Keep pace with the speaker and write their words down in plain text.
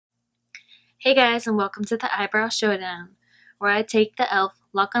Hey guys, and welcome to the Eyebrow Showdown, where I take the E.L.F.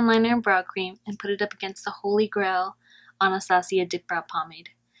 Lock-On Liner and Brow Cream and put it up against the Holy Grail Anastasia DIPBROW Pomade.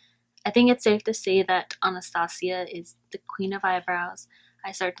 I think it's safe to say that Anastasia is the queen of eyebrows.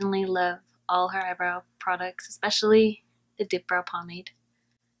 I certainly love all her eyebrow products, especially the DIPBROW Pomade.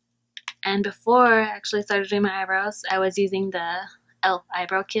 And before I actually started doing my eyebrows, I was using the E.L.F.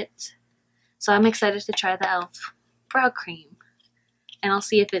 Eyebrow Kit. So I'm excited to try the E.L.F. Brow Cream. And I'll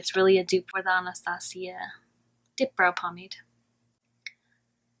see if it's really a dupe for the Anastasia DIPBROW Pomade.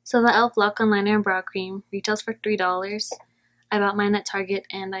 So the E.L.F. Lock-On Liner and Brow Cream retails for $3. I bought mine at Target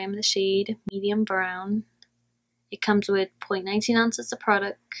and I am the shade medium brown. It comes with 0.19 ounces of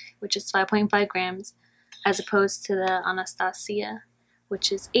product, which is 5.5 grams, as opposed to the Anastasia,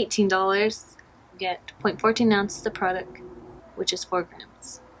 which is $18. You get 0.14 ounces of product, which is 4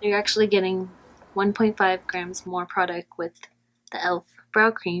 grams. You're actually getting 1.5 grams more product with the E.L.F.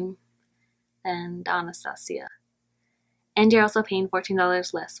 Brow Cream than the Anastasia. And you're also paying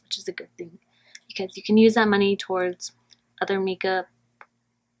 $14 less, which is a good thing, because you can use that money towards other makeup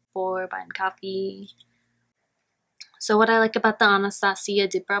or buying coffee. So what I like about the Anastasia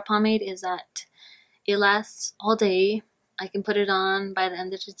DIPBROW Pomade is that it lasts all day. I can put it on by the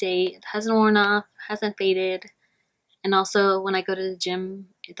end of the day. It hasn't worn off, hasn't faded, and also when I go to the gym,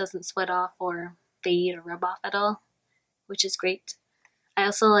 it doesn't sweat off or fade or rub off at all, which is great. I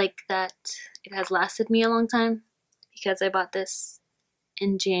also like that it has lasted me a long time, because I bought this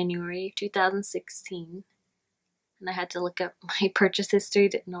in January 2016, and I had to look up my purchase history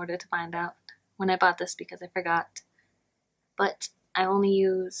in order to find out when I bought this because I forgot. But I only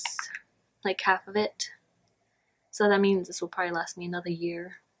use like half of it, so that means this will probably last me another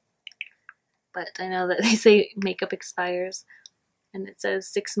year. But I know that they say makeup expires, and it says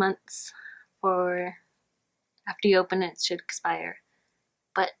 6 months for after you open it should expire.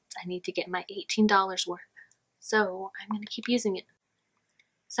 But I need to get my $18 worth, so I'm going to keep using it.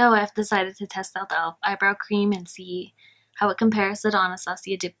 So I've decided to test out the E.L.F. Eyebrow Cream and see how it compares to the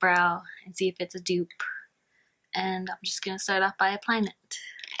Anastasia DIPBROW and see if it's a dupe. And I'm just going to start off by applying it.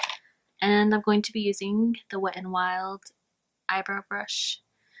 And I'm going to be using the Wet n Wild eyebrow brush.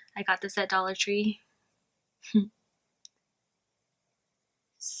 I got this at Dollar Tree.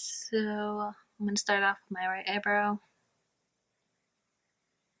 So I'm going to start off with my right eyebrow.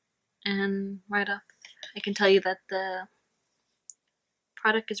 And right off, I can tell you that the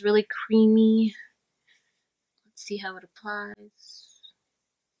product is really creamy. Let's see how it applies.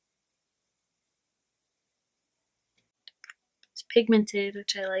 It's pigmented,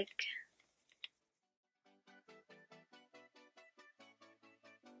 which I like.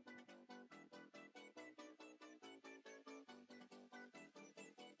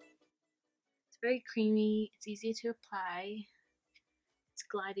 It's very creamy, it's easy to apply. It's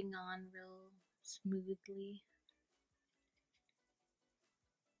gliding on real smoothly.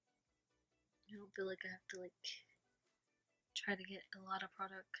 I don't feel like I have to try to get a lot of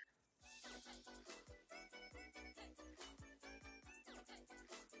product.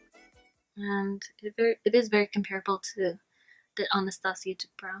 And it is very comparable to the Anastasia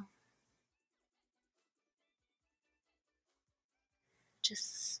DIPBROW.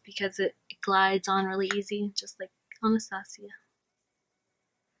 Just because it glides on really easy, just like Anastasia.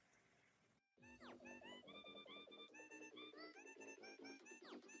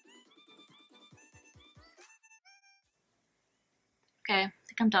 Okay, I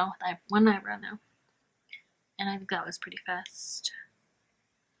think I'm done with one eyebrow now. And I think that was pretty fast.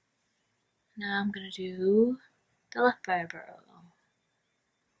 Now I'm gonna do the left eyebrow.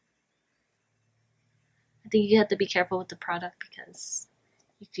 I think you have to be careful with the product because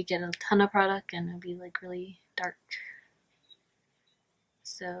you could get a ton of product and it'll be like really dark.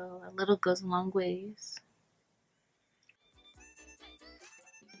 So a little goes a long ways.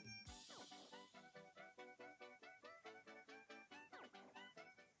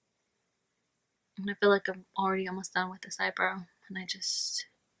 And I feel like I'm already almost done with this eyebrow, and I just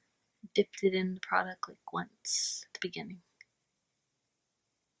dipped it in the product like once at the beginning,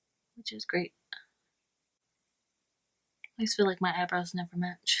 which is great. I just feel like my eyebrows never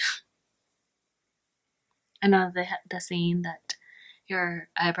match. I know the saying that your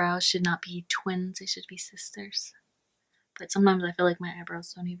eyebrows should not be twins, they should be sisters. But sometimes I feel like my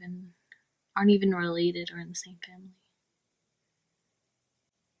eyebrows aren't even related or in the same family.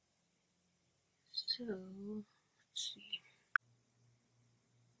 So let's see.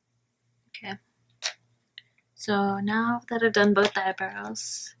 Okay. So now that I've done both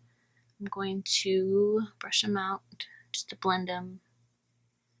eyebrows, I'm going to brush them out just to blend them,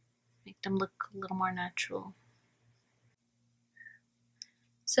 make them look a little more natural.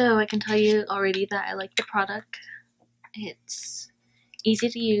 So I can tell you already that I like the product. It's easy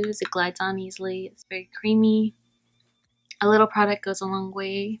to use, it glides on easily, it's very creamy. A little product goes a long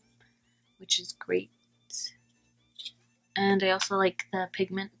way, which is great. And I also like the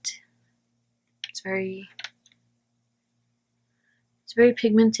pigment. It's very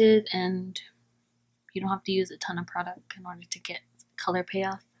pigmented, and you don't have to use a ton of product in order to get color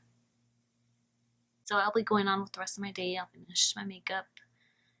payoff. So I'll be going on with the rest of my day. I'll finish my makeup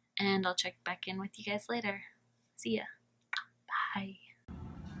and I'll check back in with you guys later. See ya. Bye.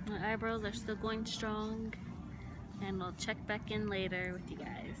 My eyebrows are still going strong, and I'll check back in later with you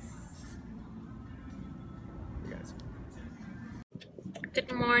guys.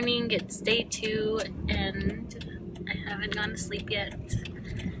 Good morning, it's day 2 and I haven't gone to sleep yet,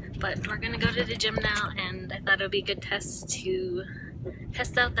 but we're gonna go to the gym now, and I thought it would be a good test to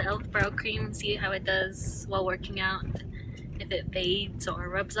test out the E.L.F. brow cream, see how it does while working out, if it fades or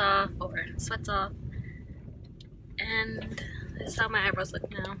rubs off or sweats off. And this is how my eyebrows look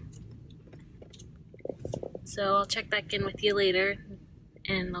now. So I'll check back in with you later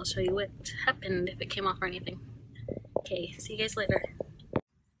and I'll show you what happened, if it came off or anything. Okay, see you guys later.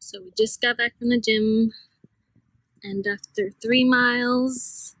 So we just got back from the gym, and after 3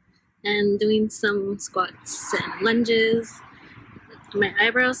 miles and doing some squats and lunges, my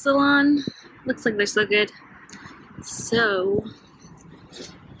eyebrows still on. Looks like they're still good. So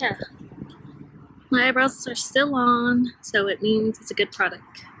yeah, my eyebrows are still on, so it means it's a good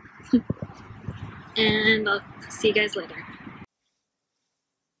product. And I'll see you guys later.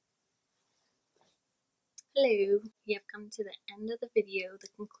 Hello, we have come to the end of the video, the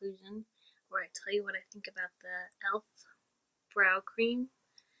conclusion, where I tell you what I think about the E.L.F. brow cream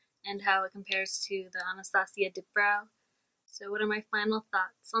and how it compares to the Anastasia DIPBROW. So what are my final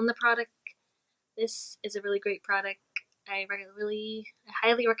thoughts on the product? This is a really great product. I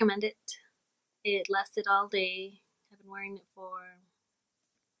highly recommend it. It lasted all day. I've been wearing it for,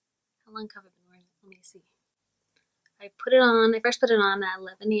 how long have I been wearing it? Let me see. I first put it on at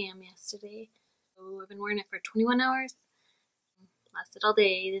 11 a.m. yesterday. So I've been wearing it for 21 hours. Lasted all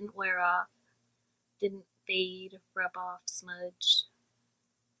day, didn't wear off, didn't fade, rub off, smudge,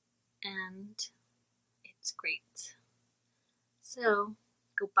 and it's great. So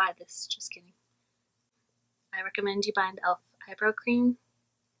go buy this, just kidding. I recommend you buy the E.L.F. eyebrow cream.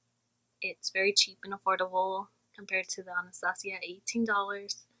 It's very cheap and affordable compared to the Anastasia at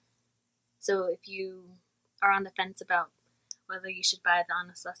 $18. So if you are on the fence about whether you should buy the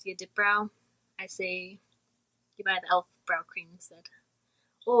Anastasia DIPBROW, I say you buy the E.L.F. brow cream instead.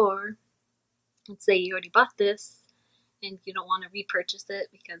 Or let's say you already bought this and you don't want to repurchase it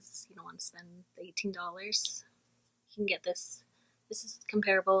because you don't want to spend the $18. You can get this. This is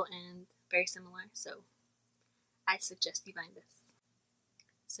comparable and very similar, so I suggest you buy this.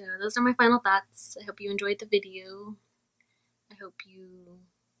 So those are my final thoughts. I hope you enjoyed the video. I hope you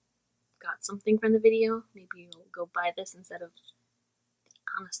got something from the video. Maybe you'll go buy this instead of the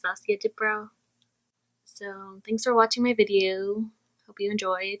Anastasia DIPBROW. So thanks for watching my video. Hope you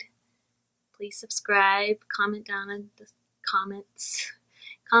enjoyed. Please subscribe, comment down in the comments.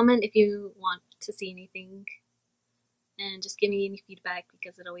 Comment if you want to see anything. And just give me any feedback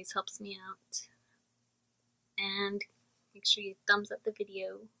because it always helps me out. And make sure you thumbs up the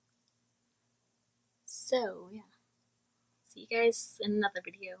video. So yeah, see you guys in another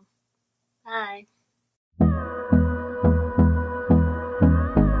video. Bye.